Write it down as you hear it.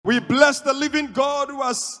bless the living God who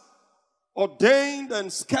has ordained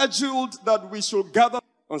and scheduled that we should gather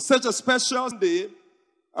on such a special day,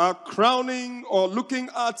 crowning or looking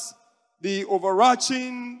at the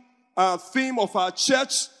overarching theme of our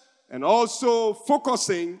church, and also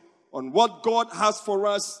focusing on what God has for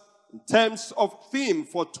us in terms of theme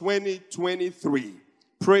for 2023.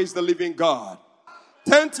 Praise the living God.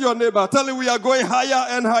 Turn to your neighbor. Tell him we are going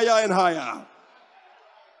higher and higher and higher.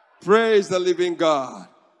 Praise the living God.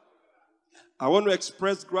 I want to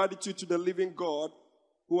express gratitude to the living God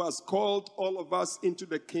who has called all of us into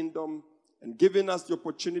the kingdom and given us the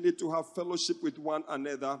opportunity to have fellowship with one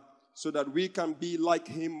another so that we can be like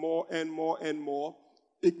him more and more and more.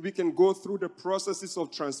 We can go through the processes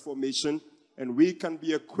of transformation and we can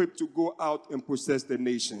be equipped to go out and possess the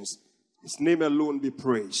nations. His name alone be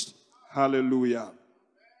praised. Hallelujah.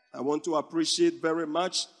 I want to appreciate very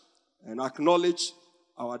much and acknowledge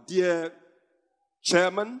our dear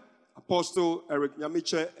chairman, Apostle Eric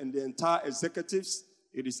Nyamiche, and the entire executives.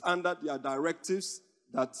 It is under their directives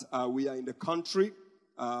that we are in the country.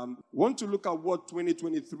 Want to look at what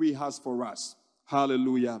 2023 has for us.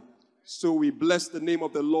 Hallelujah. So we bless the name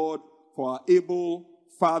of the Lord for our able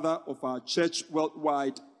father of our church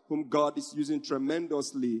worldwide, whom God is using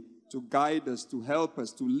tremendously to guide us, to help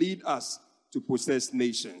us, to lead us to possess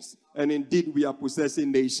nations. And indeed, we are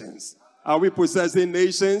possessing nations. Are we possessing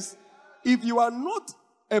nations? If you are not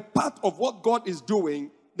a part of what God is doing,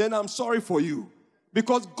 then I'm sorry for you.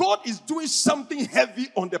 Because God is doing something heavy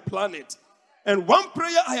on the planet. And one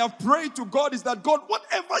prayer I have prayed to God is that, God,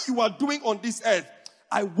 whatever you are doing on this earth,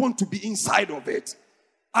 I want to be inside of it.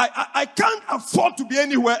 I can't afford to be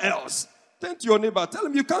anywhere else. Turn to your neighbor. Tell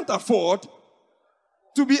him you can't afford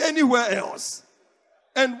to be anywhere else.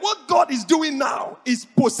 And what God is doing now is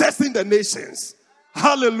possessing the nations.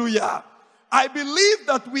 Hallelujah. I believe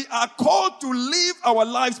that we are called to live our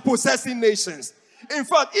lives possessing nations. In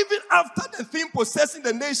fact, even after the theme possessing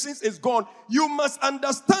the nations is gone, you must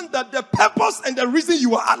understand that the purpose and the reason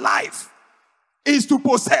you are alive is to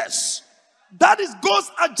possess. That is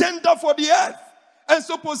God's agenda for the earth. And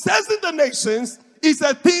so possessing the nations is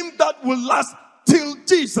a theme that will last till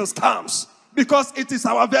Jesus comes, because it is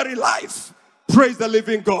our very life. Praise the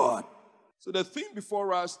living God. So the theme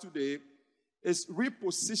before us today is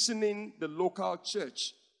repositioning the local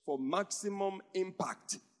church for maximum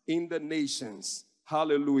impact in the nations.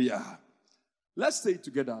 Hallelujah. Let's say it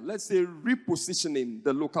together. Let's say repositioning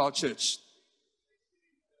the local church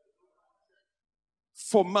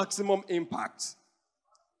for maximum impact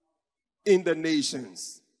in the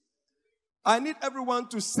nations. I need everyone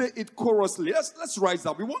to say it chorously. Let's rise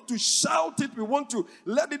up. We want to shout it. We want to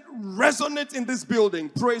let it resonate in this building.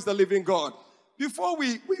 Praise the living God. Before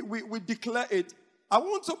we declare it, I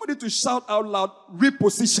want somebody to shout out loud,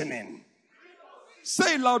 repositioning.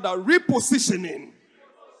 Say it louder, repositioning.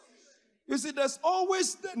 You see, there's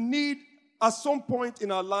always the need at some point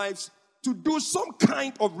in our lives to do some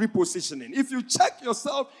kind of repositioning. If you check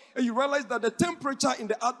yourself and you realize that the temperature in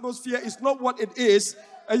the atmosphere is not what it is,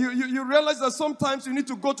 and you realize that sometimes you need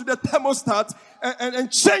to go to the thermostat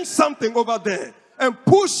and change something over there and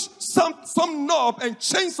push some knob and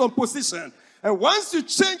change some position. And once you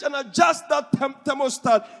change and adjust that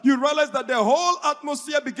thermostat, you realize that the whole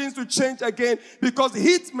atmosphere begins to change again, because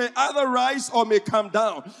heat may either rise or may come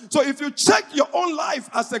down. So if you check your own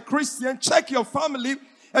life as a Christian, check your family,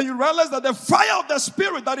 and you realize that the fire of the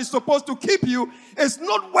Spirit that is supposed to keep you is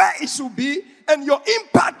not where it should be, and your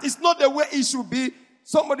impact is not the way it should be,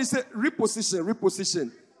 somebody say,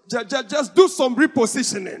 reposition. Just do some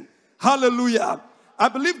repositioning. Hallelujah. I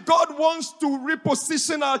believe God wants to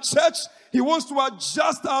reposition our church. He wants to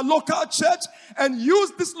adjust our local church and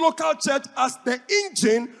use this local church as the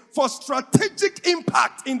engine for strategic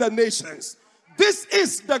impact in the nations. This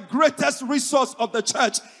is the greatest resource of the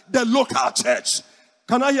church, the local church.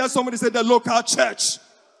 Can I hear somebody say the local church?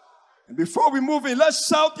 And before we move in, let's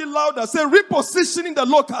shout it louder. Say, repositioning the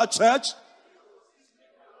local church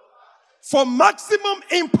for maximum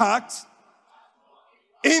impact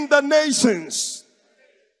in the nations.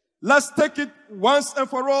 Let's take it once and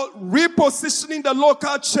for all. Repositioning the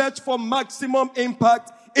local church for maximum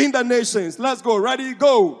impact in the nations. Let's go. Ready?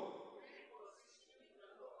 Go.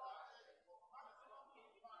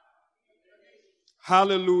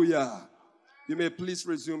 Hallelujah. You may please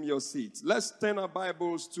resume your seats. Let's turn our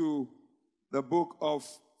Bibles to the book of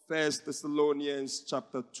 1 Thessalonians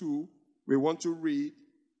chapter 2. We want to read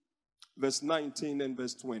verse 19 and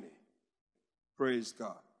verse 20. Praise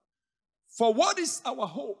God. For what is our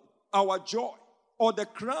hope, our joy, or the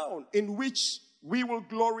crown in which we will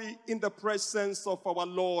glory in the presence of our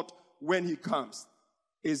Lord when he comes?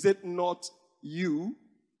 Is it not you?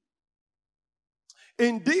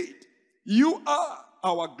 Indeed, you are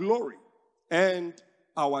our glory and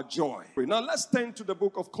our joy. Now let's turn to the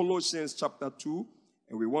book of Colossians chapter 2,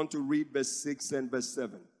 and we want to read verse 6 and verse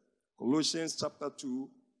 7. Colossians chapter 2,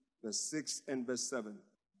 verse 6 and verse 7.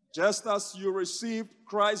 Just as you received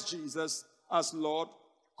Christ Jesus as Lord,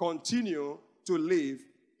 continue to live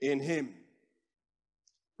in him.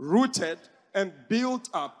 Rooted and built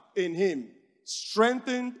up in him,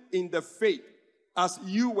 strengthened in the faith as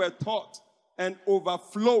you were taught, and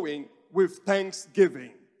overflowing with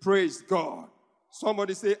thanksgiving. Praise God.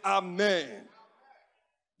 Somebody say amen.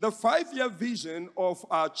 The 5-year vision of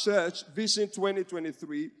our church, Vision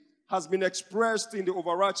 2023, has been expressed in the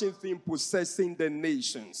overarching theme, Possessing the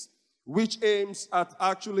Nations, which aims at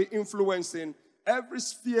actually influencing every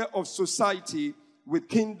sphere of society with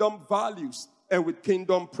kingdom values and with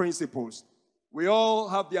kingdom principles. We all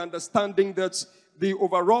have the understanding that the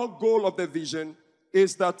overall goal of the vision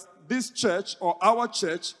is that this church or our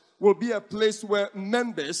church will be a place where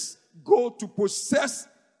members go to possess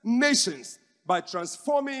nations by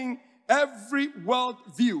transforming every world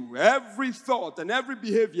view, every thought, and every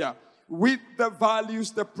behavior with the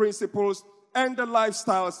values, the principles, and the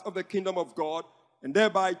lifestyles of the kingdom of God, and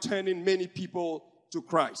thereby turning many people to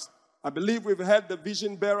Christ. I believe we've heard the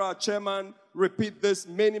vision bearer, our chairman, repeat this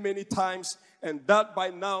many, many times, and that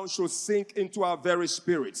by now should sink into our very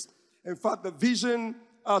spirits. In fact, the vision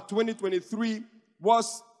 2023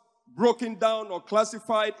 was broken down or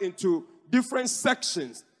classified into different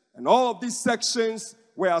sections, and all of these sections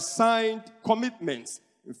were assigned commitments.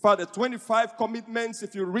 In fact, the 25 commitments,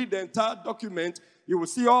 if you read the entire document, you will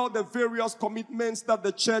see all the various commitments that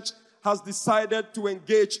the church has decided to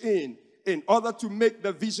engage in order to make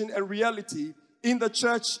the vision a reality in the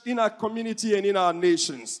church, in our community, and in our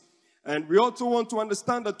nations. And we also want to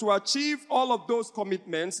understand that to achieve all of those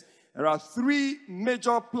commitments, there are 3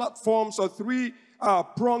 major platforms or 3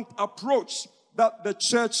 pronged approach that the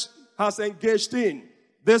church has engaged in.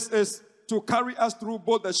 This is to carry us through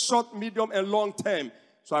both the short, medium, and long term.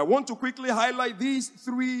 So I want to quickly highlight these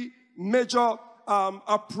 3 major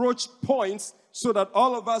approach points so that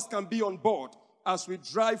all of us can be on board as we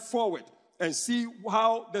drive forward and see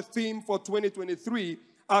how the theme for 2023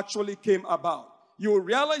 actually came about. You will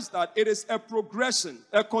realize that it is a progression,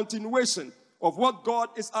 a continuation of what God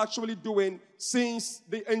is actually doing since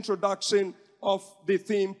the introduction of the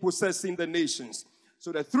theme, Possessing the Nations.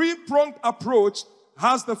 So the 3-pronged approach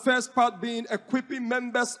has the first part being equipping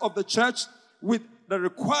members of the church with the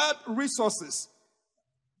required resources,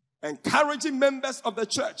 encouraging members of the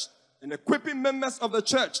church and equipping members of the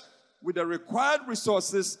church with the required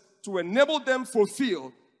resources to enable them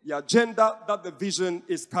fulfill the agenda that the vision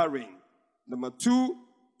is carrying. Number 2,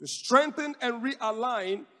 to strengthen and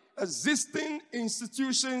realign existing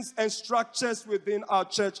institutions and structures within our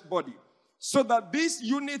church body, so that these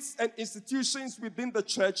units and institutions within the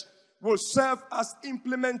church will serve as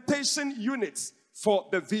implementation units for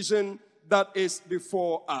the vision that is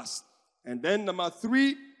before us. And then number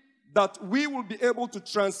 3, that we will be able to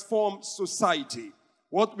transform society,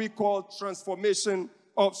 what we call transformation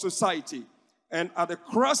of society. And at the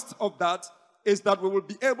crust of that is that we will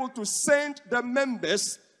be able to send the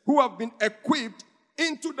members who have been equipped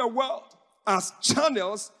into the world as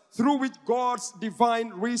channels through which God's divine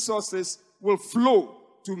resources will flow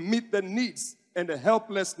to meet the needs and the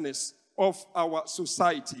helplessness of our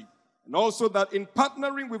society. And also that in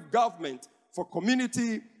partnering with government for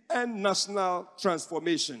community and national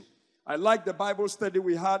transformation. I like the Bible study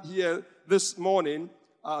we had here this morning.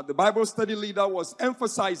 The Bible study leader was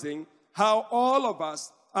emphasizing how all of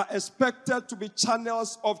us are expected to be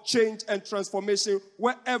channels of change and transformation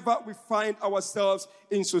wherever we find ourselves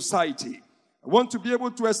in society. I want to be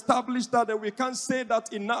able to establish that, and we can't say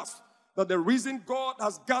that enough, that the reason God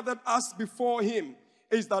has gathered us before him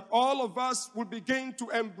is that all of us will begin to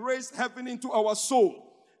embrace heaven into our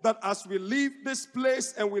soul. That as we leave this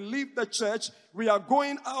place and we leave the church, we are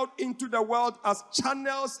going out into the world as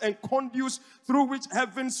channels and conduits through which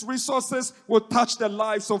heaven's resources will touch the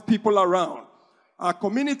lives of people around. Our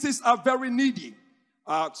communities are very needy.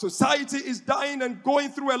 Our society is dying and going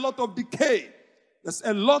through a lot of decay. There's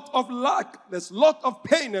a lot of lack. There's a lot of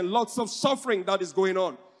pain and lots of suffering that is going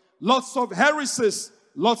on. Lots of heresies,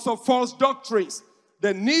 lots of false doctrines.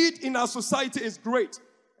 The need in our society is great.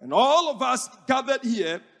 And all of us gathered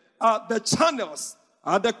here are the channels,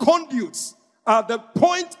 are the conduits, are the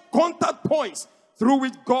contact points through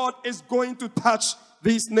which God is going to touch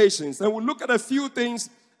these nations. And we'll look at a few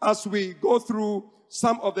things as we go through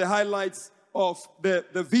some of the highlights of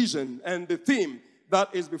the vision and the theme that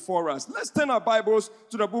is before us. Let's turn our Bibles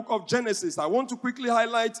to the book of Genesis. I want to quickly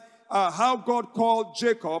highlight how God called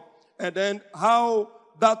Jacob and then how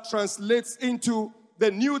that translates into the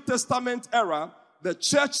New Testament era, the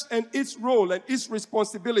church and its role and its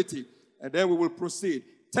responsibility. And then we will proceed.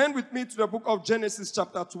 Turn with me to the book of Genesis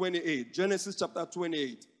chapter 28. Genesis chapter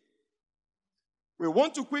 28. We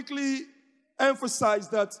want to quickly emphasize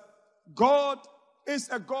that God is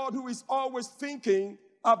a God who is always thinking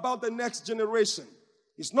about the next generation.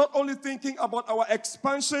 He's not only thinking about our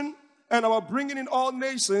expansion and our bringing in all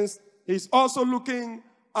nations, he's also looking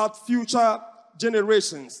at future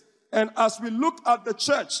generations. And as we look at the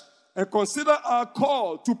church and consider our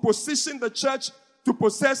call to position the church to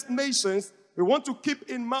possess nations, we want to keep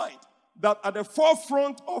in mind that at the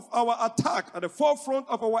forefront of our attack, at the forefront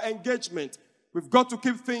of our engagement, we've got to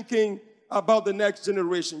keep thinking about the next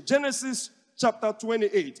generation. Genesis chapter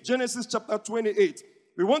 28. Genesis chapter 28.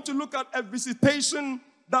 We want to look at a visitation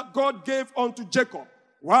that God gave unto Jacob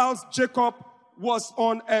whilst Jacob was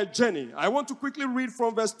on a journey. I want to quickly read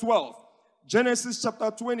from verse 12. Genesis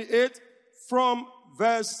chapter 28 from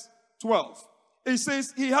verse 12. It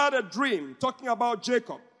says, he had a dream, talking about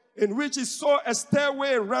Jacob, in which he saw a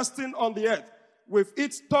stairway resting on the earth, with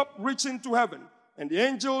its top reaching to heaven, and the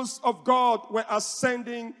angels of God were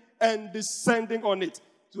ascending and descending on it.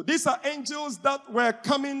 So these are angels that were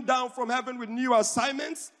coming down from heaven with new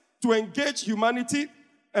assignments to engage humanity,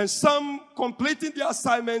 and some completing the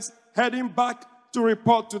assignments, heading back to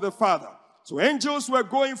report to the Father. So angels were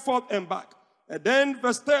going forth and back. And then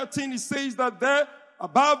verse 13, it says that there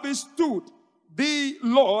above it stood the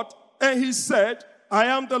Lord, and he said, I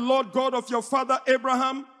am the Lord God of your father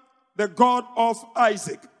Abraham, the God of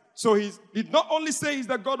Isaac. So he did not only say he's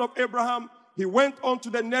the God of Abraham, he went on to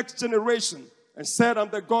the next generation and said, I'm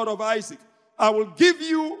the God of Isaac. I will give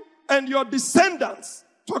you and your descendants,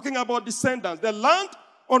 talking about descendants, the land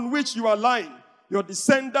on which you are lying. Your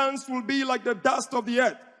descendants will be like the dust of the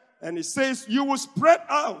earth. And he says, you will spread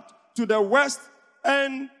out to the west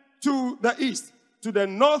and to the east, to the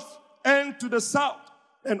north and to the south.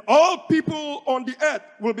 And all people on the earth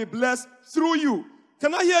will be blessed through you.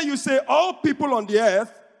 Can I hear you say, all people on the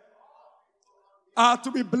earth are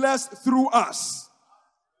to be blessed through us?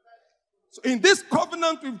 So in this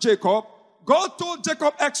covenant with Jacob, God told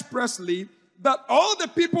Jacob expressly that all the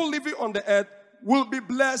people living on the earth will be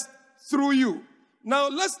blessed through you. Now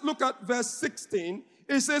let's look at verse 16.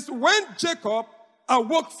 It says, when Jacob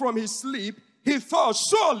awoke from his sleep, he thought,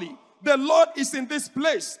 surely the Lord is in this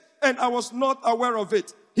place, and I was not aware of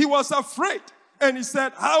it. He was afraid, and he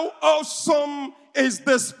said, how awesome is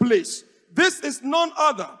this place? This is none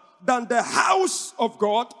other than the house of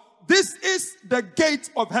God. This is the gate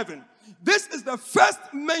of heaven. This is the first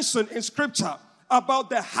mention in scripture about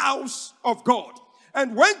the house of God.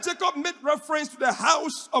 And when Jacob made reference to the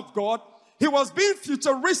house of God, he was being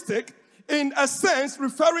futuristic, in a sense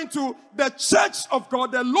referring to the church of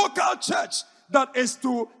God, the local church that is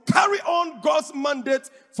to carry on God's mandate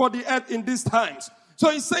for the earth in these times. So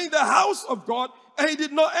he's saying the house of God, and he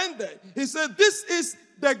did not end there. He said this is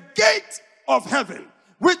the gate of heaven,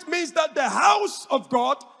 which means that the house of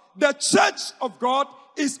God, the church of God,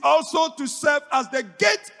 is also to serve as the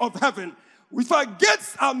gate of heaven. If our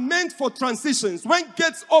gates are meant for transitions, when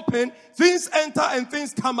gates open, things enter and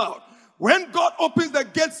things come out. When God opens the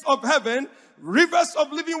gates of heaven, rivers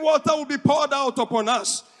of living water will be poured out upon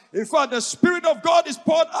us. In fact, the Spirit of God is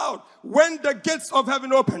poured out when the gates of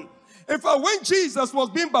heaven open. In fact, when Jesus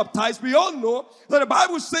was being baptized, we all know that the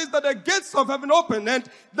Bible says that the gates of heaven opened and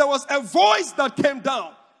there was a voice that came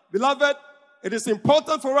down. Beloved, it is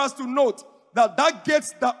important for us to note that that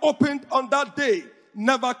gates that opened on that day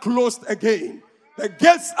never closed again. The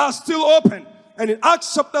gates are still open. And in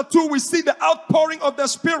Acts chapter 2, we see the outpouring of the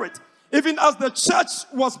Spirit, even as the church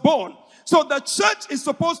was born. So the church is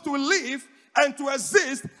supposed to live and to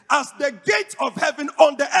exist as the gate of heaven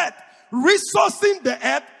on the earth, resourcing the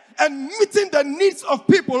earth and meeting the needs of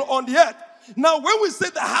people on the earth. Now, when we say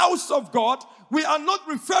the house of God, we are not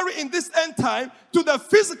referring in this end time to the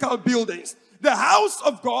physical buildings. The house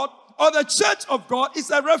of God or the church of God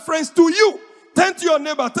is a reference to you. Turn to your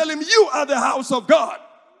neighbor, tell him you are the house of God.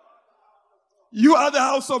 You are the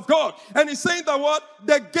house of God. And he's saying that what?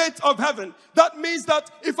 The gate of heaven. That means that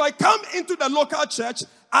if I come into the local church,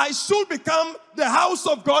 I should become the house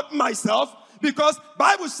of God myself, because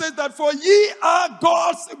Bible says that for ye are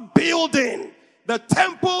God's building, the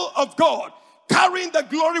temple of God, carrying the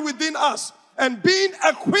glory within us and being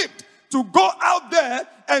equipped to go out there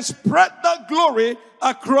and spread that glory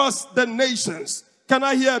across the nations. Can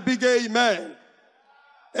I hear a big amen?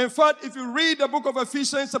 In fact, if you read the book of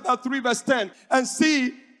Ephesians chapter 3 verse 10 and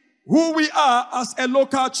see who we are as a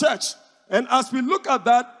local church, and as we look at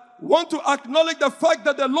that, want to acknowledge the fact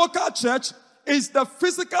that the local church is the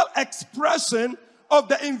physical expression of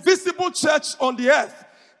the invisible church on the earth.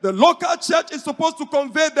 The local church is supposed to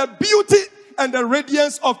convey the beauty and the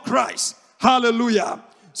radiance of Christ. Hallelujah.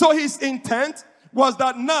 So his intent was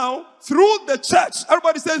that now, through the church,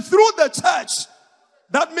 everybody say, through the church.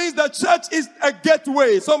 That means the church is a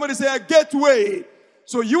gateway. Somebody say a gateway.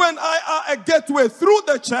 So you and I are a gateway. Through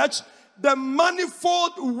the church, the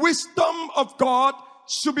manifold wisdom of God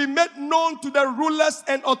should be made known to the rulers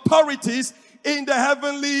and authorities in the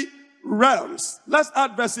heavenly realms. Let's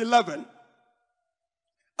add verse 11.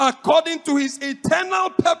 According to his eternal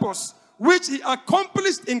purpose, which he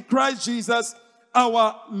accomplished in Christ Jesus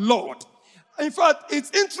our Lord. In fact,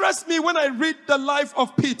 it interests me when I read the life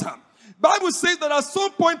of Peter. Bible says that at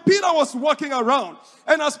some point Peter was walking around.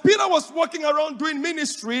 And as Peter was walking around doing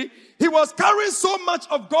ministry, he was carrying so much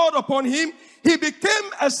of God upon him. He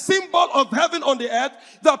became a symbol of heaven on the earth.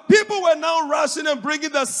 The people were now rushing and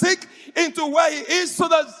bringing the sick into where he is so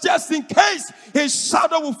that just in case his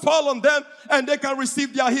shadow will fall on them and they can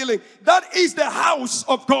receive their healing. That is the house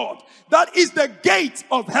of God. That is the gate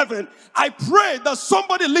of heaven. I pray that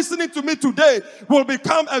somebody listening to me today will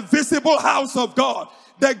become a visible house of God.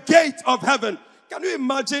 The gate of heaven. Can you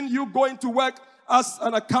imagine you going to work as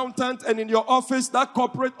an accountant and in your office, that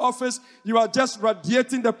corporate office, you are just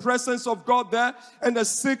radiating the presence of God there and the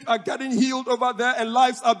sick are getting healed over there and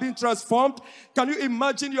lives are being transformed? Can you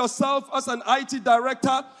imagine yourself as an IT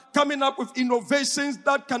director coming up with innovations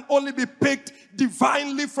that can only be picked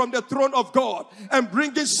divinely from the throne of God and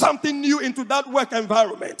bringing something new into that work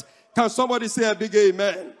environment? Can somebody say a big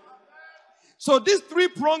amen? So this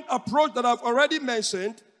three-pronged approach that I've already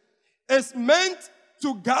mentioned is meant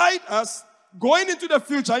to guide us going into the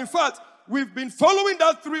future. In fact, we've been following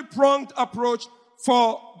that three-pronged approach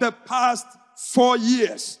for the past 4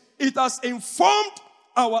 years. It has informed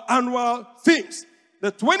our annual themes.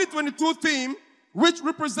 The 2022 theme, which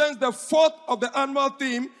represents the fourth of the annual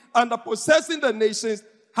theme, under possessing the nations,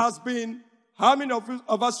 has been, how many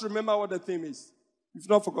of us remember what the theme is? If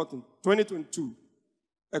not forgotten, 2022.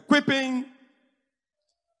 Equipping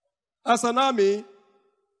as an army,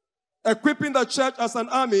 equipping the church as an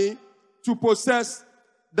army to possess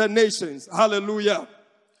the nations. Hallelujah.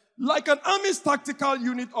 Like an army's tactical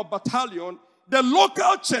unit or battalion, the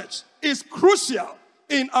local church is crucial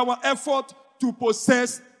in our effort to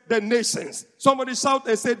possess the nations. Somebody shout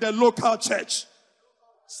and say the local church.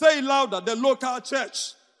 Say it louder, the local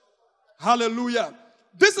church. Hallelujah.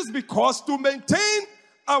 This is because to maintain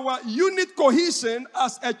our unit cohesion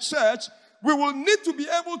as a church, we will need to be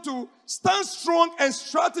able to stand strong and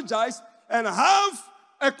strategize and have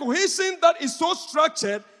a cohesion that is so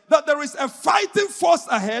structured that there is a fighting force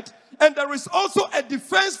ahead and there is also a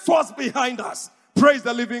defense force behind us. Praise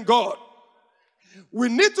the living God. We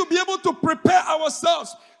need to be able to prepare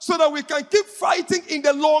ourselves so that we can keep fighting in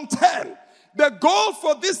the long term. The goal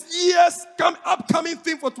for this year's upcoming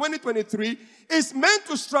theme for 2023 is meant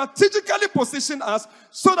to strategically position us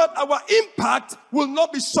so that our impact will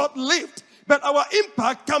not be short-lived, but our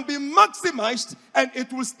impact can be maximized and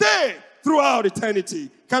it will stay throughout eternity.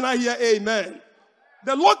 Can I hear amen?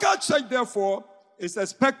 The local church, therefore, is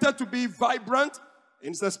expected to be vibrant.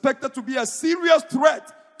 It's expected to be a serious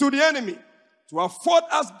threat to the enemy, to afford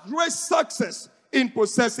us great success in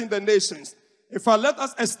possessing the nations. If I let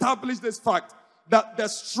us establish this fact, that the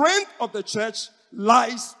strength of the church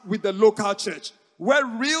lies with the local church, where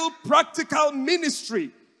real practical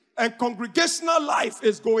ministry and congregational life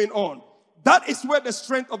is going on. That is where the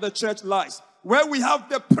strength of the church lies. Where we have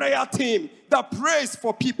the prayer team that prays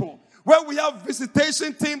for people. Where we have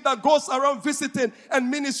visitation team that goes around visiting and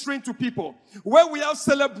ministering to people. Where we have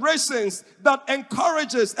celebrations that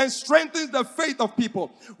encourages and strengthens the faith of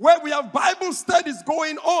people. Where we have Bible studies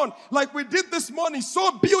going on like we did this morning.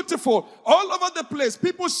 So beautiful. All over the place.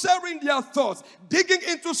 People sharing their thoughts. Digging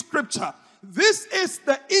into scripture. This is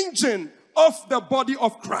the engine of the body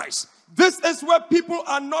of Christ. This is where people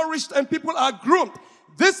are nourished and people are groomed.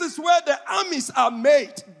 This is where the armies are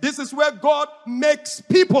made. This is where God makes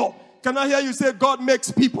people. Can I hear you say God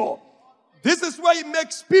makes people? This is where he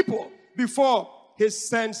makes people before he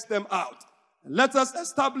sends them out. Let us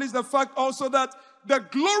establish the fact also that the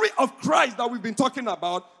glory of Christ that we've been talking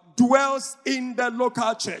about dwells in the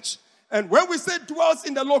local church. And when we say dwells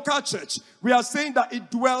in the local church, we are saying that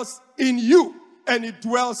it dwells in you and it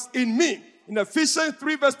dwells in me. In Ephesians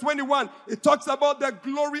 3 verse 21, it talks about the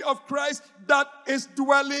glory of Christ that is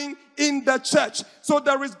dwelling in the church. So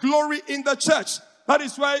there is glory in the church. That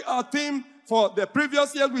is why our theme for the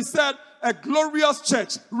previous year, we said a glorious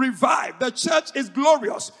church, revive. The church is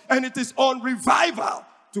glorious and it is on revival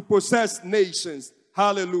to possess nations.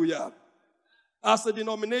 Hallelujah. As a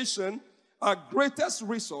denomination, our greatest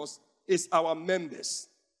resource is our members.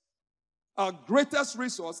 Our greatest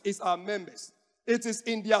resource is our members. It is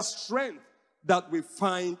in their strength that we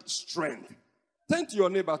find strength. Turn to your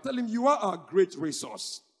neighbor. Tell him, you are our great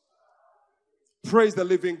resource. Praise the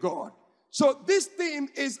living God. So this theme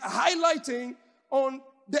is highlighting on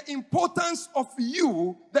the importance of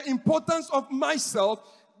you, the importance of myself,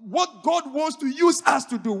 what God wants to use us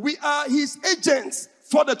to do. We are his agents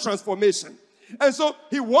for the transformation. And so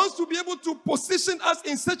he wants to be able to position us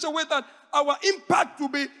in such a way that our impact will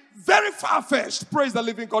be very far-fetched. Praise the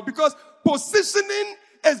living God. Because positioning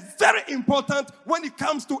is very important when it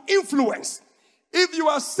comes to influence. If you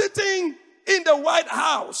are sitting in the White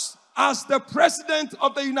House as the President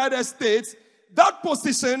of the United States, that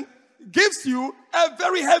position gives you a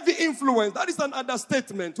very heavy influence. That is an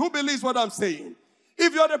understatement. Who believes what I'm saying?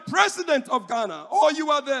 If you are the President of Ghana, or you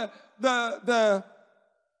are the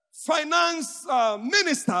finance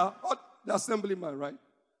minister, or the assemblyman, right?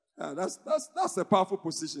 That's a powerful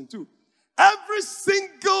position too. Every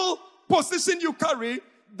single position you carry,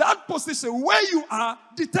 that position where you are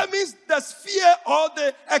determines the sphere or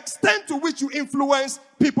the extent to which you influence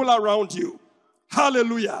people around you.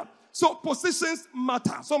 Hallelujah. So positions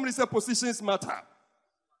matter. Somebody say positions matter.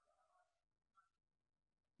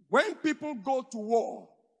 When people go to war,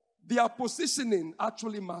 their positioning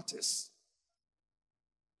actually matters.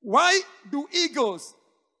 Why do eagles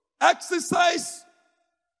exercise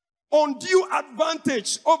undue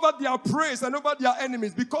advantage over their prey and over their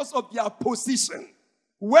enemies? Because of their position,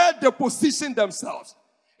 where they position themselves.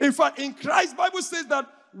 In fact, in Christ, Bible says that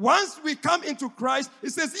once we come into Christ,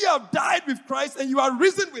 it says, ye have died with Christ and you are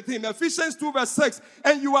risen with him. Ephesians 2 verse 6.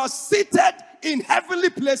 And you are seated in heavenly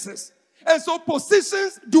places. And so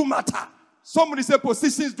positions do matter. Somebody say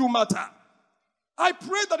positions do matter. I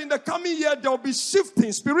pray that in the coming year, there will be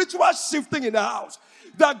shifting, spiritual shifting in the house.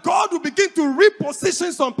 That God will begin to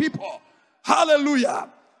reposition some people. Hallelujah.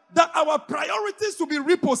 That our priorities will be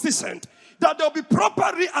repositioned. That there will be proper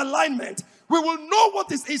realignment. We will know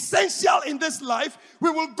what is essential in this life. We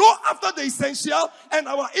will go after the essential, and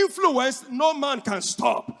our influence, no man can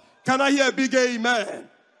stop. Can I hear a big amen?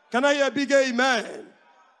 Can I hear a big amen?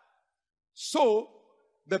 So,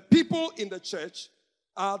 the people in the church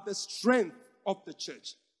are the strength of the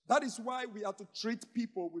church. That is why we have to treat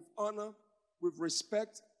people with honor, with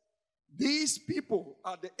respect. These people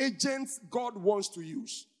are the agents God wants to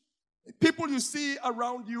use. The people you see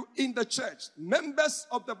around you in the church, members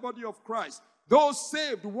of the body of Christ, those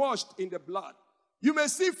saved, washed in the blood. You may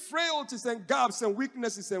see frailties and gaps and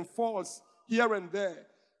weaknesses and faults here and there.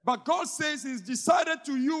 But God says he's decided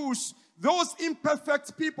to use those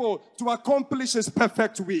imperfect people to accomplish his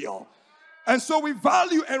perfect will. And so we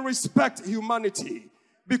value and respect humanity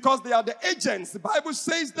because they are the agents. The Bible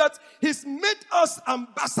says that he's made us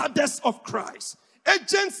ambassadors of Christ.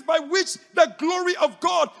 Agents by which the glory of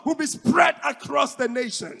God will be spread across the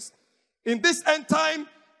nations. In this end time,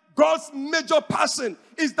 God's major passion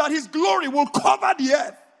is that his glory will cover the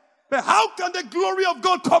earth. But how can the glory of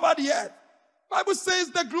God cover the earth? The Bible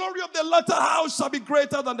says the glory of the latter house shall be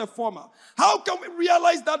greater than the former. How can we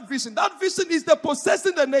realize that vision? That vision is the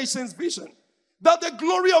possessing the nation's vision. That the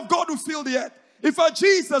glory of God will fill the earth. In fact,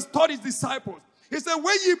 Jesus taught his disciples. He said,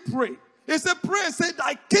 when you pray, he said, pray and say,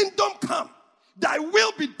 thy kingdom come. Thy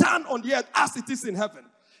will be done on the earth as it is in heaven.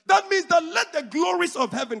 That means that let the glories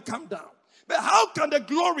of heaven come down. But how can the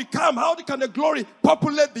glory come? How can the glory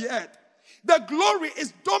populate the earth? The glory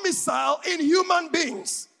is domiciled in human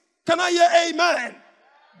beings. Can I hear amen?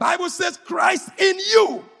 Bible says Christ in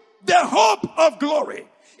you, the hope of glory.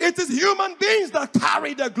 It is human beings that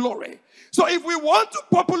carry the glory. So if we want to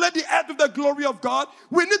populate the earth with the glory of God,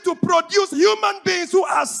 we need to produce human beings who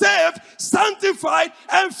are saved, sanctified,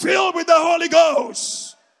 and filled with the Holy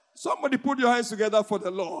Ghost. Somebody put your hands together for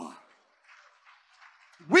the Lord.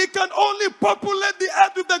 We can only populate the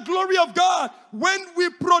earth with the glory of God when we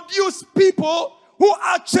produce people who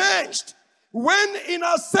are changed. When in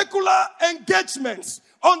our secular engagements,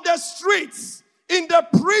 on the streets, in the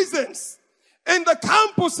prisons, in the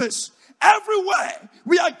campuses, everywhere,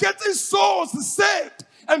 we are getting souls saved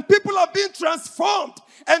and people are being transformed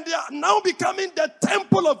and they are now becoming the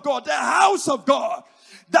temple of God, the house of God.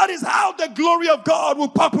 That is how the glory of God will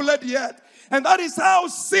populate the earth. And that is how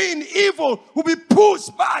sin, evil will be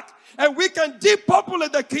pushed back and we can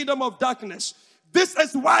depopulate the kingdom of darkness. This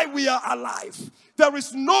is why we are alive. There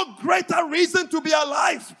is no greater reason to be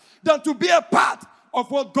alive than to be a part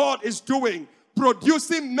of what God is doing,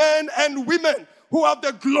 producing men and women who have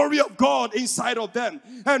the glory of God inside of them.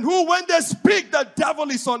 And who, when they speak, the devil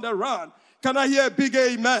is on the run. Can I hear a big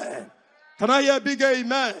amen? Can I hear a big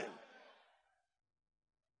amen?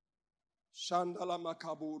 Shandala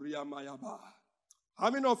makaburia mayaba. How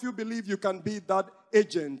many of you believe you can be that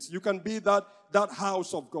agent? You can be that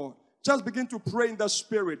house of God. Just begin to pray in the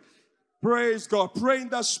Spirit. Praise God. Pray in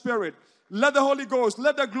the Spirit. Let the Holy Ghost,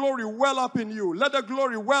 let the glory well up in you. Let the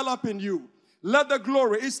glory well up in you. Let the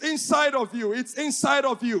glory, it's inside of you. It's inside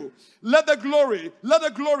of you. Let the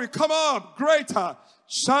glory come up greater.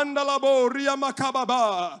 Shandalabo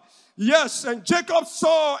riyamakababa. Yes, and Jacob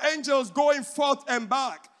saw angels going forth and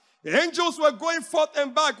back. The angels were going forth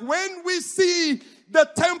and back. When we see the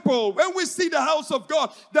temple, when we see the house of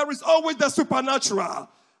God, there is always the supernatural.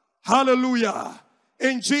 Hallelujah.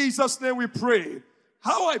 In Jesus' name we pray.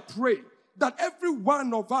 How I pray that every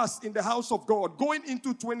one of us in the house of God going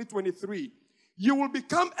into 2023, you will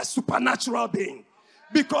become a supernatural being.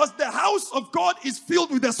 Because the house of God is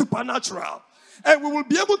filled with the supernatural. And we will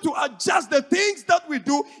be able to adjust the things that we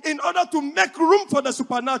do in order to make room for the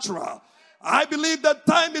supernatural. I believe that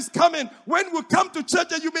time is coming when we come to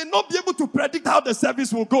church and you may not be able to predict how the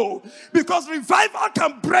service will go. Because revival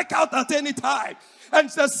can break out at any time. And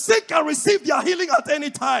the sick can receive their healing at any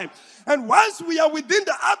time. And once we are within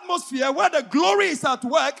the atmosphere where the glory is at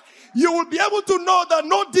work, you will be able to know that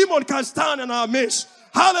no demon can stand in our midst.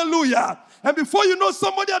 Hallelujah. And before you know,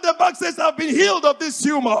 somebody at the back says, I've been healed of this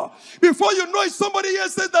tumor. Before you know it, somebody here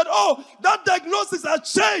says that, oh, that diagnosis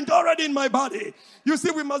has changed already in my body. You see,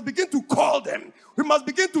 we must begin to call them. We must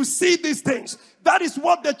begin to see these things. That is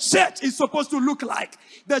what the church is supposed to look like.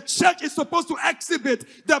 The church is supposed to exhibit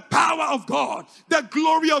the power of God, the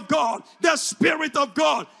glory of God, the Spirit of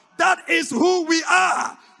God. That is who we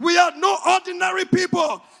are. We are no ordinary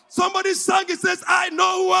people. Somebody sang, it says, I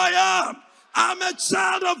know who I am. I'm a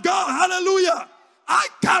child of God. Hallelujah. I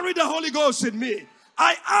carry the Holy Ghost in me.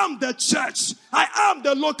 I am the church. I am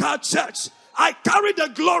the local church. I carry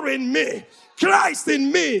the glory in me. Christ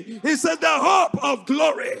in me. He said the hope of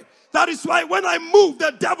glory. That is why when I move,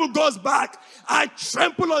 the devil goes back. I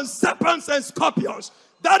trample on serpents and scorpions.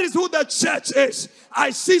 That is who the church is. I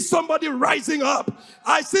see somebody rising up.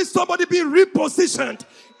 I see somebody being repositioned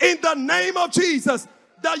in the name of Jesus.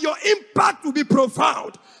 That your impact will be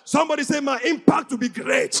profound. Somebody say, my impact will be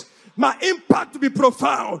great. My impact will be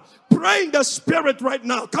profound. Pray in the Spirit right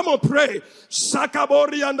now. Come on, pray.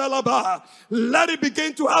 Shakabori and Alaba. Let it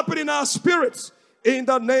begin to happen in our spirits. In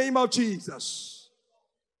the name of Jesus.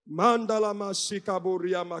 Mandala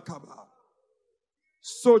Mashikaboria Makaba.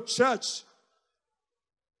 So, church,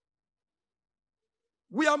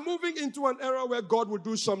 we are moving into an era where God will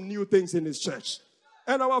do some new things in His church.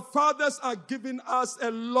 And our fathers are giving us a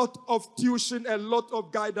lot of tuition, a lot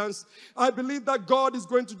of guidance. I believe that God is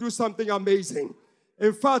going to do something amazing.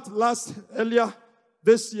 In fact, earlier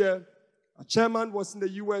this year, a chairman was in the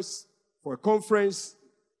U.S. for a conference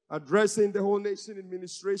addressing the whole nation in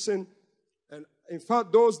administration. And in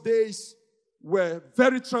fact, those days were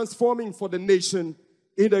very transforming for the nation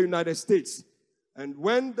in the United States. And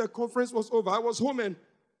when the conference was over, I was home and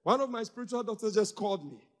one of my spiritual daughters just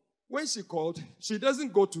called me. When she called, she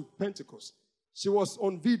doesn't go to Pentecost. She was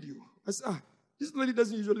on video. I said, this lady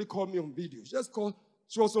doesn't usually call me on video. She just called.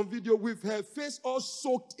 She was on video with her face all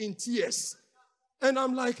soaked in tears. And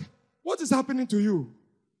I'm like, what is happening to you?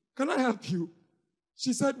 Can I help you?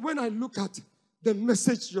 She said, when I look at the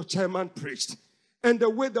message your chairman preached and the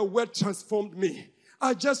way the word transformed me,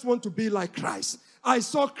 I just want to be like Christ. I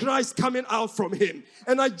saw Christ coming out from him.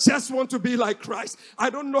 And I just want to be like Christ.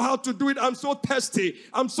 I don't know how to do it. I'm so thirsty.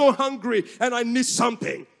 I'm so hungry. And I need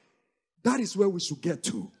something. That is where we should get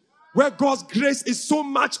to. Where God's grace is so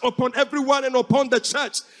much upon everyone and upon the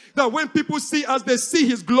church. That when people see us, they see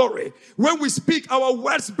His glory. When we speak, our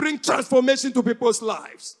words bring transformation to people's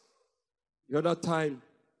lives. The other time,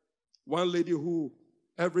 one lady who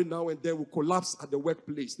every now and then will collapse at the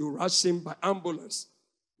workplace. They will rush him by ambulance.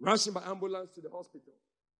 Rush him by ambulance to the hospital.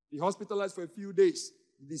 He hospitalized for a few days.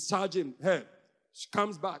 Discharge him. She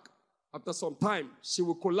comes back. After some time, she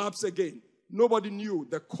will collapse again. Nobody knew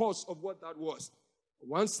the cause of what that was.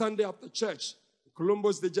 One Sunday after church, in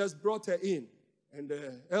Columbus, they just brought her in. And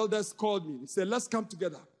the elders called me. They said, let's come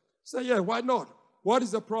together. I said, yeah, why not? What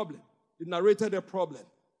is the problem? They narrated the problem.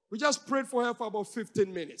 We just prayed for her for about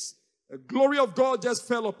 15 minutes. The glory of God just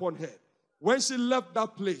fell upon her. When she left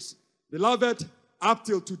that place, beloved, up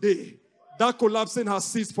till today, that collapsing has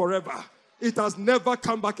ceased forever. It has never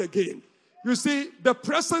come back again. You see, the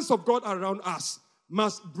presence of God around us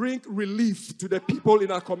must bring relief to the people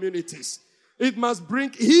in our communities. It must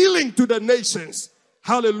bring healing to the nations.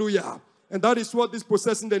 Hallelujah. And that is what this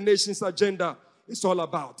Possessing the Nations agenda is all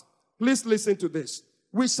about. Please listen to this.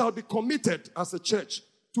 We shall be committed as a church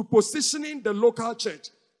to positioning the local church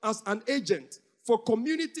as an agent for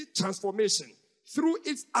community transformation through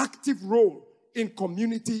its active role in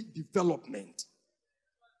community development.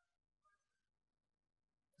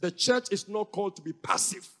 The church is not called to be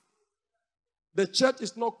passive. The church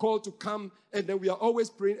is not called to come and then we are always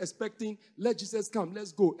praying, expecting, let Jesus come,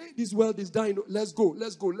 let's go. Hey, this world is dying, let's go,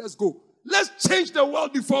 let's go, let's go. Let's change the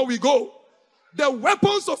world before we go. The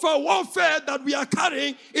weapons of our warfare that we are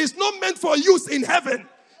carrying is not meant for use in heaven.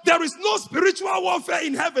 There is no spiritual warfare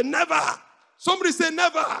in heaven, never. Somebody say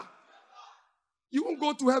never. You won't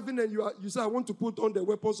go to heaven and you say, I want to put on the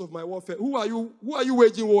weapons of my warfare. Who are you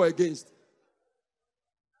waging war against?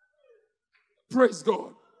 Praise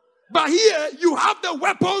God. But here you have the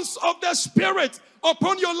weapons of the Spirit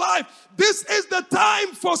upon your life. This is the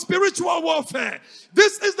time for spiritual warfare.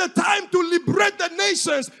 This is the time to liberate the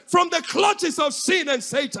nations from the clutches of sin and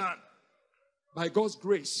Satan. By God's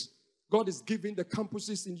grace, God is giving the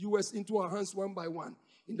campuses in U.S. into our hands one by one.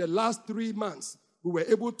 In the last 3 months, we were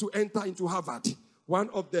able to enter into Harvard, one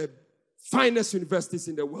of the finest universities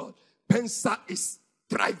in the world. Pensa is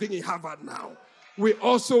thriving in Harvard now. We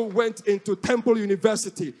also went into Temple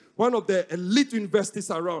University, one of the elite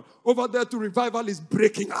universities around. Over there, to revival is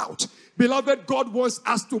breaking out. Beloved, God wants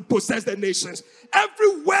us to possess the nations.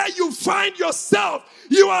 Everywhere you find yourself,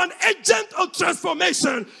 you are an agent of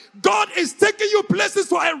transformation. God is taking you places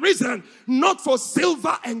for a reason, not for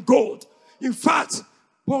silver and gold. In fact,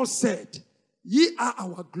 Paul said, ye are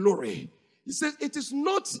our glory. He says, it is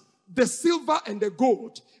not the silver and the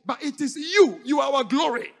gold, but it is you. You are our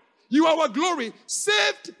glory. You are our glory.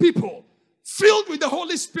 Saved people, filled with the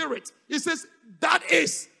Holy Spirit. He says, that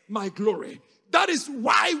is my glory. That is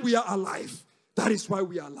why we are alive. That is why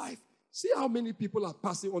we are alive. See how many people are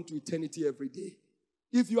passing on to eternity every day.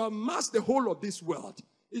 If you amass the whole of this world,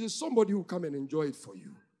 it is somebody who will come and enjoy it for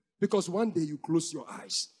you. Because one day you close your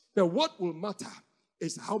eyes. But what will matter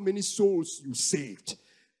is how many souls you saved.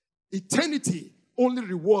 Eternity only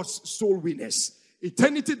rewards soul winners.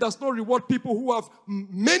 Eternity does not reward people who have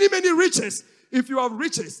many, many riches. If you have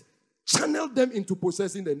riches, channel them into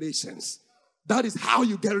possessing the nations. That is how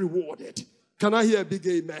you get rewarded. Can I hear a big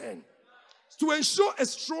amen? To ensure a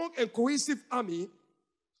strong and cohesive army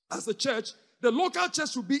as a church, the local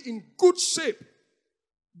church should be in good shape.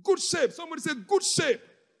 Good shape. Somebody say good shape.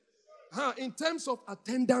 In terms of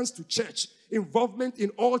attendance to church, involvement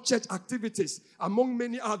in all church activities, among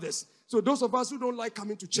many others. So those of us who don't like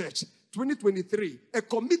coming to church, 2023, a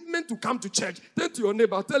commitment to come to church. Turn to your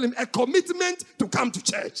neighbor, tell him a commitment to come to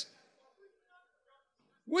church.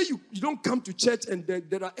 When you don't come to church and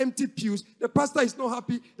there are empty pews, the pastor is not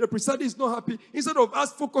happy, the presider is not happy. Instead of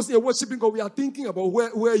us focusing on worshiping God, we are thinking about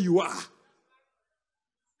where you are.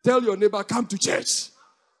 Tell your neighbor, come to church.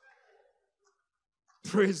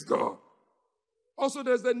 Praise God. Also,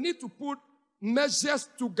 there's a need to put measures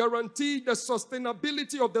to guarantee the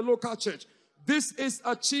sustainability of the local church. This is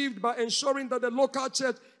achieved by ensuring that the local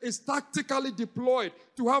church is tactically deployed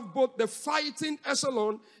to have both the fighting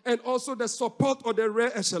echelon and also the support or the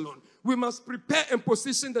rear echelon. We must prepare and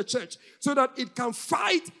position the church so that it can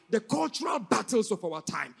fight the cultural battles of our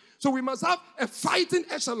time. So we must have a fighting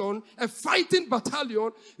echelon, a fighting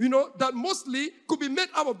battalion, that mostly could be made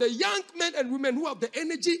up of the young men and women who have the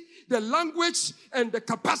energy, the language, and the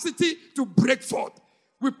capacity to break forth.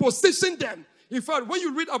 We position them. In fact, when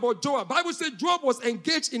you read about Joab, the Bible says Joab was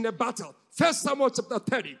engaged in a battle. 1 Samuel chapter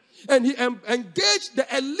 30. And he engaged the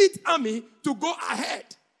elite army to go ahead.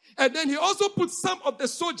 And then he also put some of the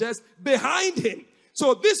soldiers behind him.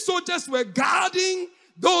 So these soldiers were guarding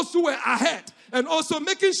those who were ahead. And also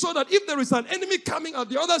making sure that if there is an enemy coming on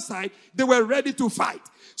the other side, they were ready to fight.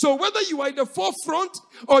 So whether you are in the forefront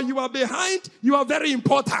or you are behind, you are very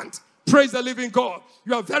important. Praise the living God.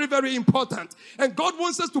 You are very, very important. And God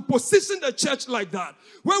wants us to position the church like that.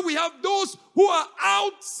 Where we have those who are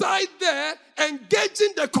outside there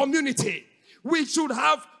engaging the community. We should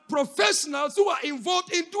have professionals who are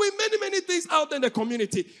involved in doing many, many things out in the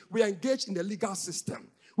community. We are engaged in the legal system.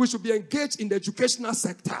 We should be engaged in the educational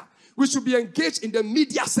sector. We should be engaged in the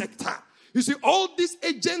media sector. You see, all these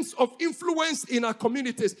agents of influence in our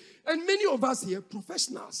communities. And many of us here,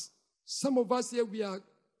 professionals. Some of us here, we are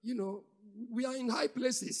in high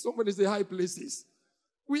places. Somebody say high places.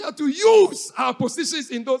 We are to use our positions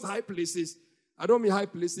in those high places. I don't mean high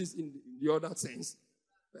places in the other sense.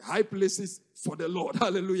 High places for the Lord.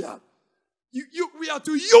 Hallelujah. We are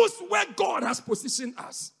to use where God has positioned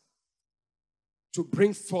us to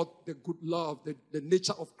bring forth the good love, the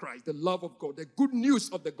nature of Christ, the love of God, the good news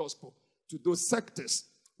of the gospel to those sectors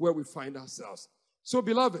where we find ourselves. So,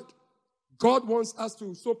 beloved, God wants us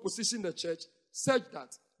to so position the church such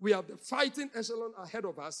that we have the fighting echelon ahead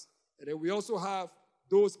of us, and then we also have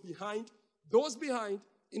those behind. Those behind,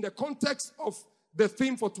 in the context of the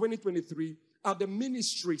theme for 2023 are the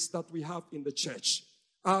ministries that we have in the church,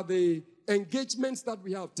 are the engagements that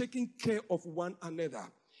we have, taking care of one another,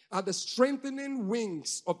 are the strengthening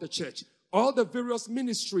wings of the church, all the various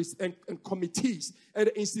ministries and committees and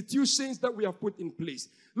the institutions that we have put in place.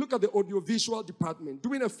 Look at the audiovisual department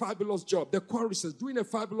doing a fabulous job, the choristers doing a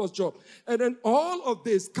fabulous job. And then all of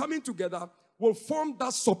this coming together will form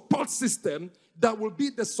that support system that will be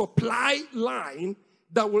the supply line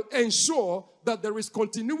that will ensure that there is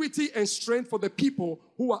continuity and strength for the people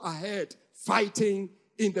who are ahead fighting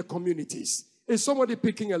in the communities. Is somebody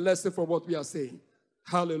picking a lesson from what we are saying?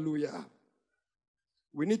 Hallelujah.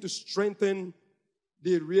 We need to strengthen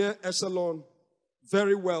the rear echelon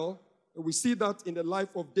very well. And we see that in the life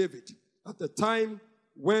of David. At the time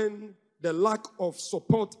when the lack of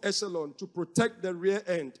support echelon to protect the rear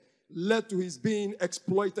end led to his being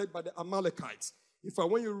exploited by the Amalekites. In fact,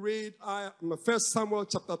 when you read 1 Samuel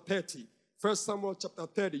chapter 30, 1 Samuel chapter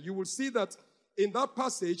 30, you will see that in that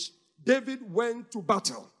passage, David went to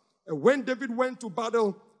battle. And when David went to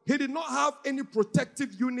battle, he did not have any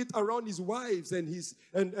protective unit around his wives and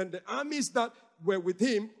the armies that were with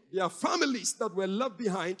him, their families that were left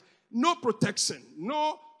behind. No protection,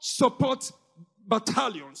 no support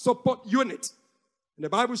battalion, support unit. And the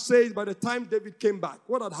Bible says by the time David came back,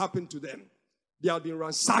 what had happened to them? They had been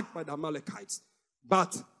ransacked by the Amalekites.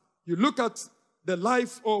 But you look at the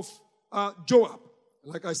life of Joab.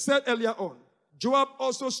 Like I said earlier on, Joab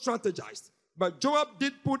also strategized. But Joab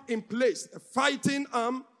did put in place a fighting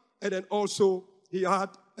arm, and then also he had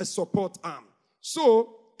a support arm.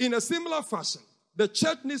 So, in a similar fashion, the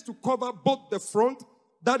church needs to cover both the front,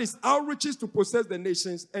 that is outreaches to possess the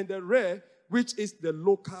nations, and the rear, which is the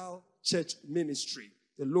local church ministry.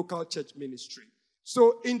 The local church ministry.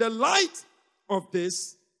 So, in the light of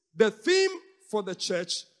this, the theme for the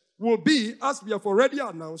church will be, as we have already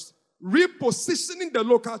announced, repositioning the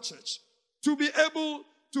local church to be able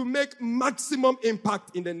to make maximum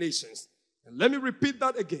impact in the nations. And let me repeat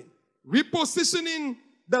that again. Repositioning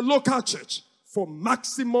the local church for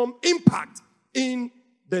maximum impact in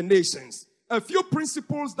the nations. A few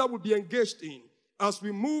principles that will be engaged in as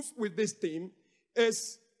we move with this theme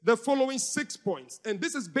is the following 6 points. And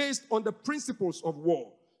this is based on the principles of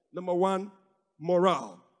war. Number 1,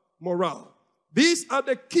 morale. Morale. These are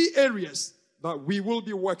the key areas that we will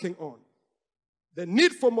be working on. The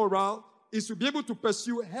need for morale is to be able to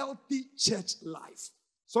pursue healthy church life.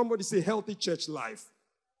 Somebody say healthy church life.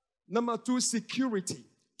 Number 2, security.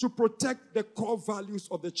 To protect the core values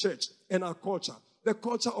of the church and our culture. The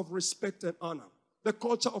culture of respect and honor. The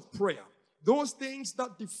culture of prayer. Those things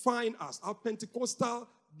that define us, our Pentecostal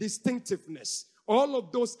distinctiveness. All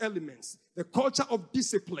of those elements. The culture of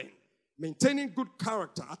discipline. Maintaining good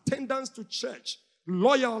character. Attendance to church.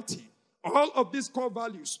 Loyalty. All of these core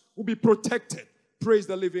values will be protected. Praise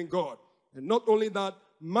the living God. And not only that,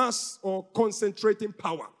 mass or concentrating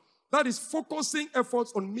power. That is focusing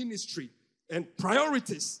efforts on ministry and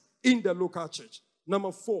priorities in the local church.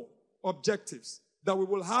 Number 4, objectives. That we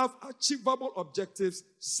will have achievable objectives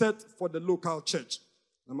set for the local church.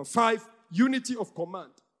 Number 5, unity of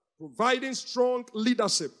command. Providing strong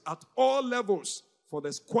leadership at all levels for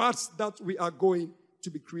the squads that we are going to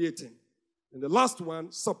be creating. And the last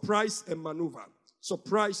one, surprise and maneuver.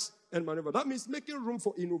 Surprise and maneuver. That means making room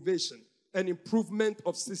for innovation and improvement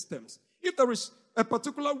of systems. If there is a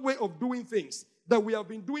particular way of doing things that we have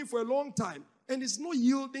been doing for a long time and it's not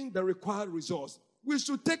yielding the required results, we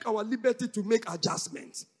should take our liberty to make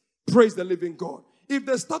adjustments. Praise the living God. If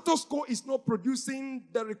the status quo is not producing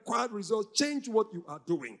the required results, change what you are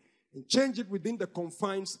doing and change it within the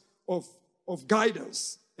confines of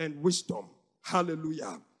guidance and wisdom.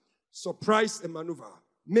 Hallelujah. Surprise and maneuver.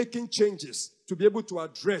 Making changes to be able to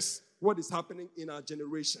address what is happening in our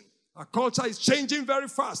generation. Our culture is changing very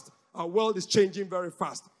fast. Our world is changing very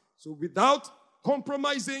fast. So without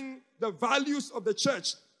compromising the values of the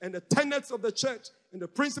church and the tenets of the church and the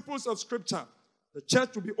principles of Scripture, the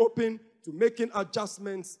church will be open to making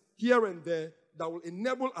adjustments here and there that will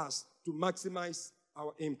enable us to maximize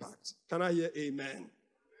our impact. Can I hear amen?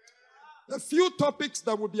 A few topics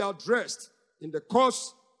that will be addressed in the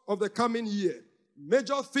course of the coming year.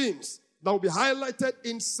 Major themes that will be highlighted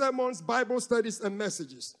in sermons, Bible studies, and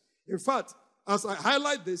messages. In fact, as I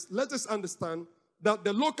highlight this, let us understand that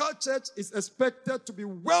the local church is expected to be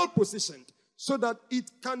well positioned so that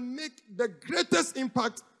it can make the greatest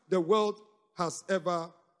impact the world has ever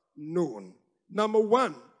known. Number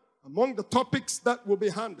 1, among the topics that will be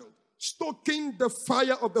handled, stoking the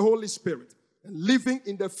fire of the Holy Spirit and living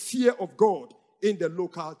in the fear of God in the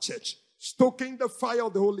local church. Stoking the fire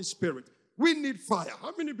of the Holy Spirit. We need fire.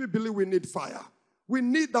 How many people believe we need fire? We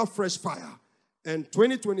need that fresh fire. And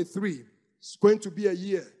 2023 is going to be a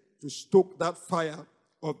year to stoke that fire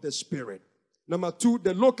of the Spirit. Number 2,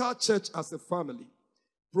 the local church as a family.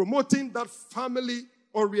 Promoting that family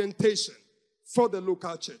orientation for the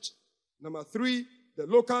local church. Number 3, the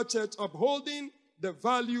local church upholding the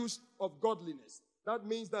values of godliness. That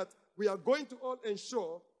means that we are going to all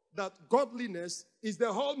ensure that godliness is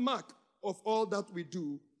the hallmark of all that we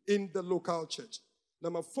do in the local church.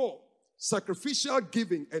 Number 4, sacrificial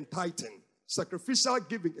giving and tithing. Sacrificial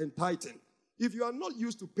giving and tithing. If you are not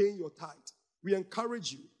used to paying your tithe, we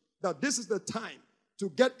encourage you that this is the time to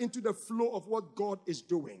get into the flow of what God is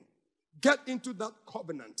doing. Get into that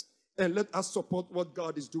covenant and let us support what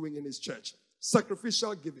God is doing in his church.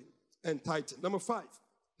 Sacrificial giving and tithing. Number 5,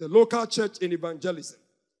 the local church in evangelism.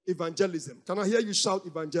 Evangelism. Can I hear you shout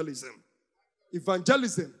evangelism?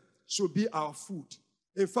 Evangelism should be our food.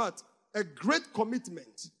 In fact, a great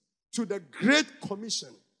commitment to the Great Commission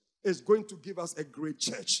is going to give us a great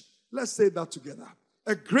church. Let's say that together.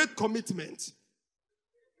 A great commitment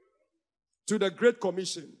to the Great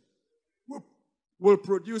Commission will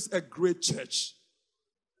produce a great church.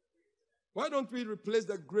 Why don't we replace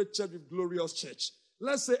the great church with glorious church?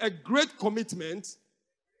 Let's say a great commitment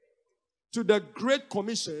to the Great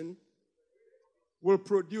Commission will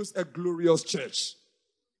produce a glorious church.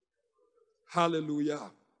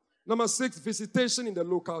 Hallelujah. Number 6, visitation in the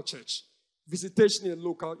local church. Visitation in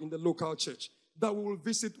the local church. That we will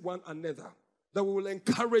visit one another. That we will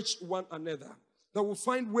encourage one another. That we will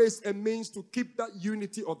find ways and means to keep that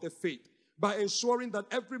unity of the faith by ensuring that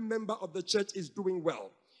every member of the church is doing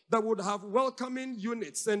well. That would have welcoming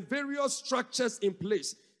units and various structures in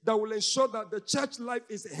place that will ensure that the church life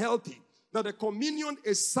is healthy, that the communion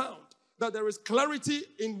is sound, that there is clarity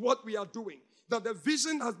in what we are doing, that the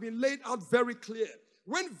vision has been laid out very clear.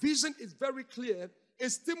 When vision is very clear, it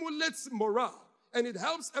stimulates morale and it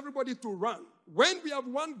helps everybody to run. When we have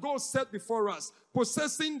one goal set before us,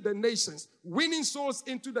 possessing the nations, winning souls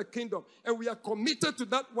into the kingdom, and we are committed to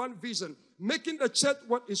that one vision, making the church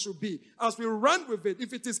what it should be, as we run with it,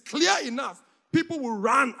 if it is clear enough, people will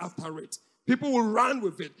run after it. People will run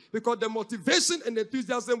with it because the motivation and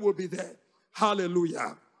enthusiasm will be there.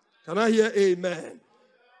 Hallelujah. Can I hear amen?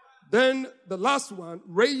 Then the last one,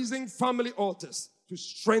 raising family altars to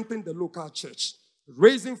strengthen the local church.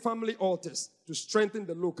 Raising family altars to strengthen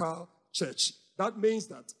the local church. That means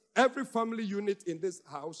that every family unit in this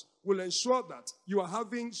house will ensure that you are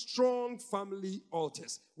having strong family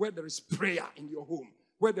altars where there is prayer in your home,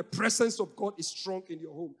 where the presence of God is strong in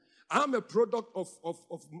your home. I'm a product of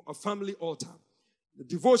a family altar. The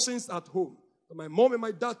devotions at home that my mom and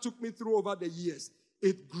my dad took me through over the years,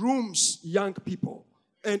 it grooms young people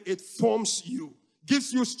and it forms you,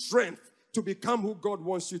 gives you strength to become who God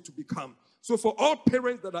wants you to become. So for all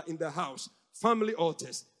parents that are in the house, family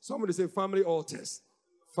altars. Somebody say family altars.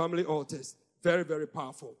 Family altars. Very, very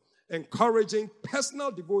powerful. Encouraging personal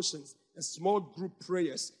devotions and small group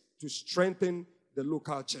prayers to strengthen the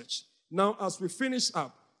local church. Now, as we finish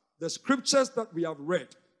up, the scriptures that we have read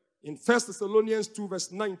in 1 Thessalonians 2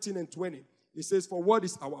 verse 19 and 20, it says, for what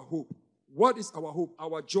is our hope? What is our hope?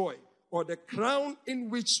 Our joy, or the crown in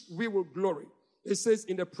which we will glory. It says,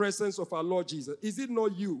 in the presence of our Lord Jesus. Is it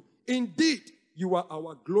not you? Indeed, you are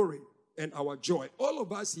our glory and our joy. All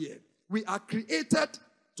of us here, we are created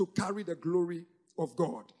to carry the glory of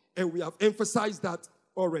God. And we have emphasized that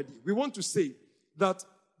already. We want to say that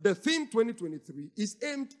the theme 2023 is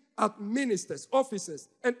aimed at ministers, officers,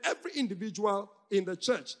 and every individual in the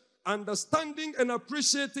church, understanding and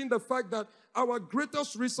appreciating the fact that our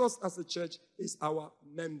greatest resource as a church is our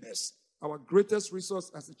members. Our greatest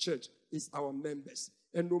resource as a church is our members.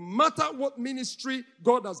 And no matter what ministry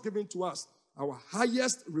God has given to us, our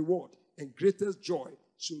highest reward and greatest joy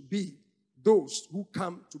should be those who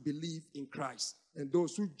come to believe in Christ and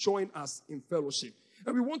those who join us in fellowship.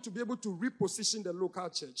 And we want to be able to reposition the local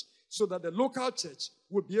church so that the local church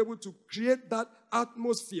will be able to create that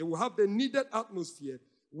atmosphere, will have the needed atmosphere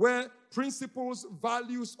where principles,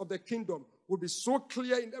 values of the kingdom will be so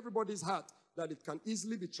clear in everybody's heart that it can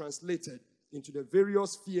easily be translated into the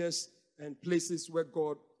various spheres and places where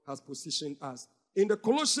God has positioned us. In the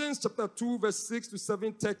Colossians chapter 2, verse 6 to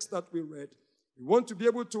 7 text that we read, we want to be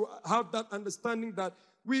able to have that understanding that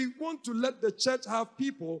we want to let the church have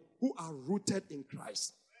people who are rooted in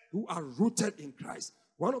Christ. Who are rooted in Christ.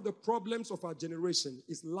 One of the problems of our generation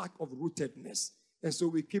is lack of rootedness. And so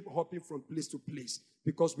we keep hopping from place to place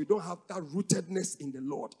because we don't have that rootedness in the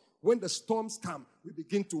Lord. When the storms come, we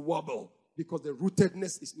begin to wobble because the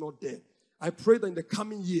rootedness is not there. I pray that in the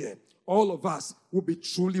coming year, all of us will be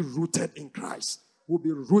truly rooted in Christ. Will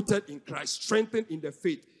be rooted in Christ, strengthened in the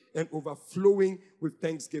faith, and overflowing with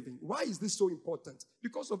thanksgiving. Why is this so important?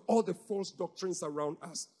 Because of all the false doctrines around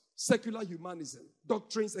us. Secular humanism,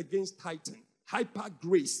 doctrines against Titan, hyper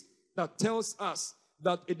grace that tells us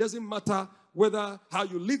that it doesn't matter whether how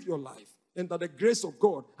you live your life and that the grace of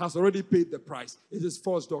God has already paid the price. It is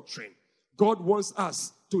false doctrine. God wants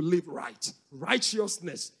us to live right.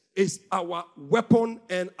 Righteousness is our weapon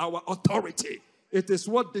and our authority. It is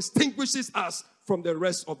what distinguishes us from the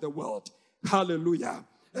rest of the world. Hallelujah.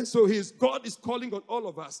 And so God is calling on all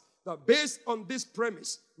of us that based on this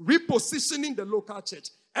premise, repositioning the local church,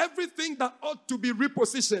 everything that ought to be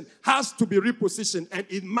repositioned has to be repositioned, and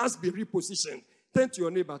it must be repositioned. Turn to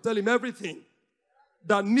your neighbor. Tell him everything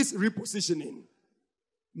that needs repositioning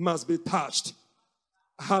must be touched.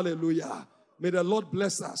 Hallelujah. May the Lord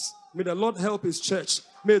bless us. May the Lord help his church.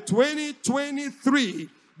 May 2023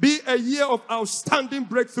 be a year of outstanding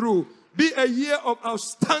breakthrough. Be a year of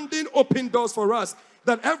outstanding open doors for us.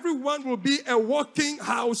 That everyone will be a walking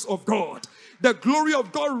house of God. The glory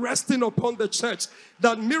of God resting upon the church.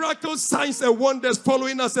 That miracles, signs, and wonders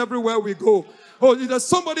following us everywhere we go. Oh, does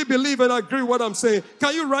somebody believe and agree what I'm saying?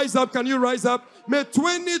 Can you rise up? Can you rise up? May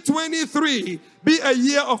 2023 be a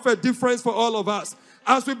year of a difference for all of us.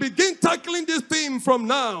 As we begin tackling this theme from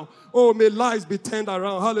now, oh, may lives be turned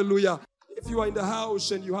around. Hallelujah. If you are in the house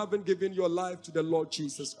and you haven't given your life to the Lord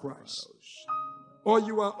Jesus Christ, or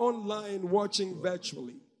you are online watching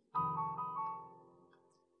virtually,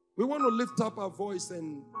 we want to lift up our voice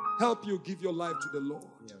and help you give your life to the Lord.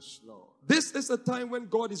 Yes, Lord. This is a time when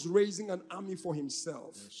God is raising an army for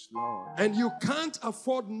himself. Yes, Lord. And you can't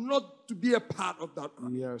afford not to be a part of that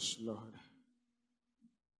army. Yes, Lord.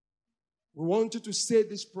 We want you to say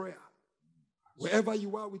this prayer. Wherever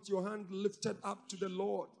you are with your hand lifted up to the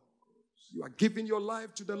Lord, you are giving your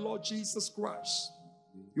life to the Lord Jesus Christ.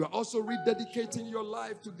 You are also rededicating your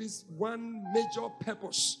life to this one major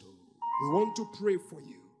purpose. We want to pray for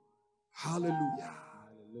you. Hallelujah.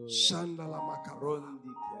 Hallelujah.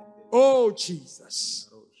 Oh, Jesus.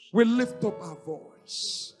 We lift up our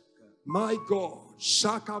voice. My God.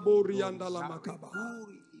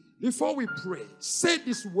 Before we pray, say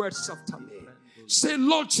these words after me. Say,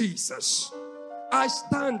 Lord Jesus, I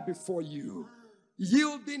stand before you,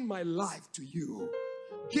 yielding my life to you,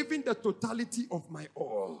 giving the totality of my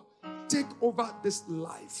all. Take over this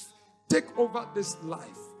life. Take over this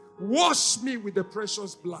life. Wash me with the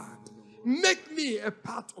precious blood. Make me a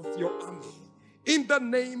part of your army. In the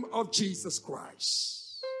name of Jesus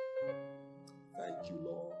Christ. Thank you,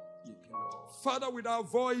 Lord. Father, with our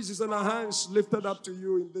voices and our hands lifted up to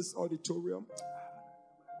you in this auditorium,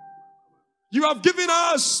 you have given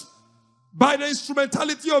us, by the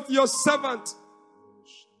instrumentality of your servant,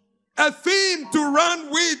 a theme to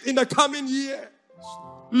run with in the coming year.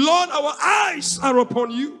 Lord, our eyes are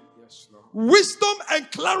upon you. Wisdom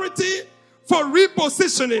and clarity for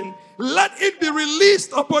repositioning. Let it be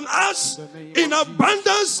released upon us in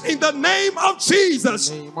abundance in the name of Jesus.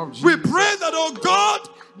 We pray that, oh God,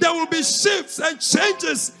 there will be shifts and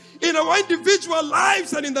changes in our individual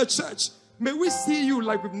lives and in the church. May we see you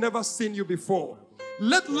like we've never seen you before.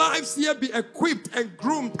 Let lives here be equipped and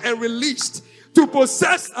groomed and released to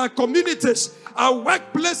possess our communities, our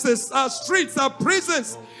workplaces, our streets, our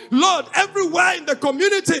prisons. Lord, everywhere in the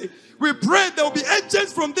community, we pray there will be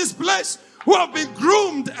agents from this place who have been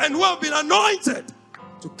groomed and who have been anointed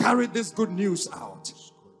to carry this good news out.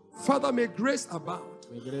 Father, may grace abound.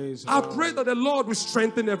 I pray that the Lord will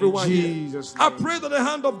strengthen everyone here. I pray that the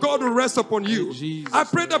hand of God will rest upon you. I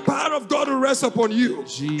pray the power of God will rest upon you.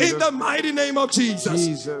 In the mighty name of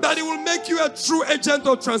Jesus. That it will make you a true agent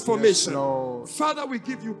of transformation. Father, we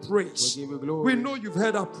give you praise. We know you've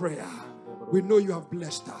heard our prayer. We know you have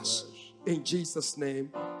blessed us. In Jesus'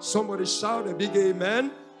 name. Somebody shout a big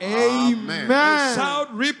amen. Amen.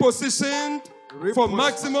 Shout repositioned for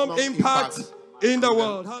maximum impact in the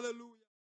world. Hallelujah.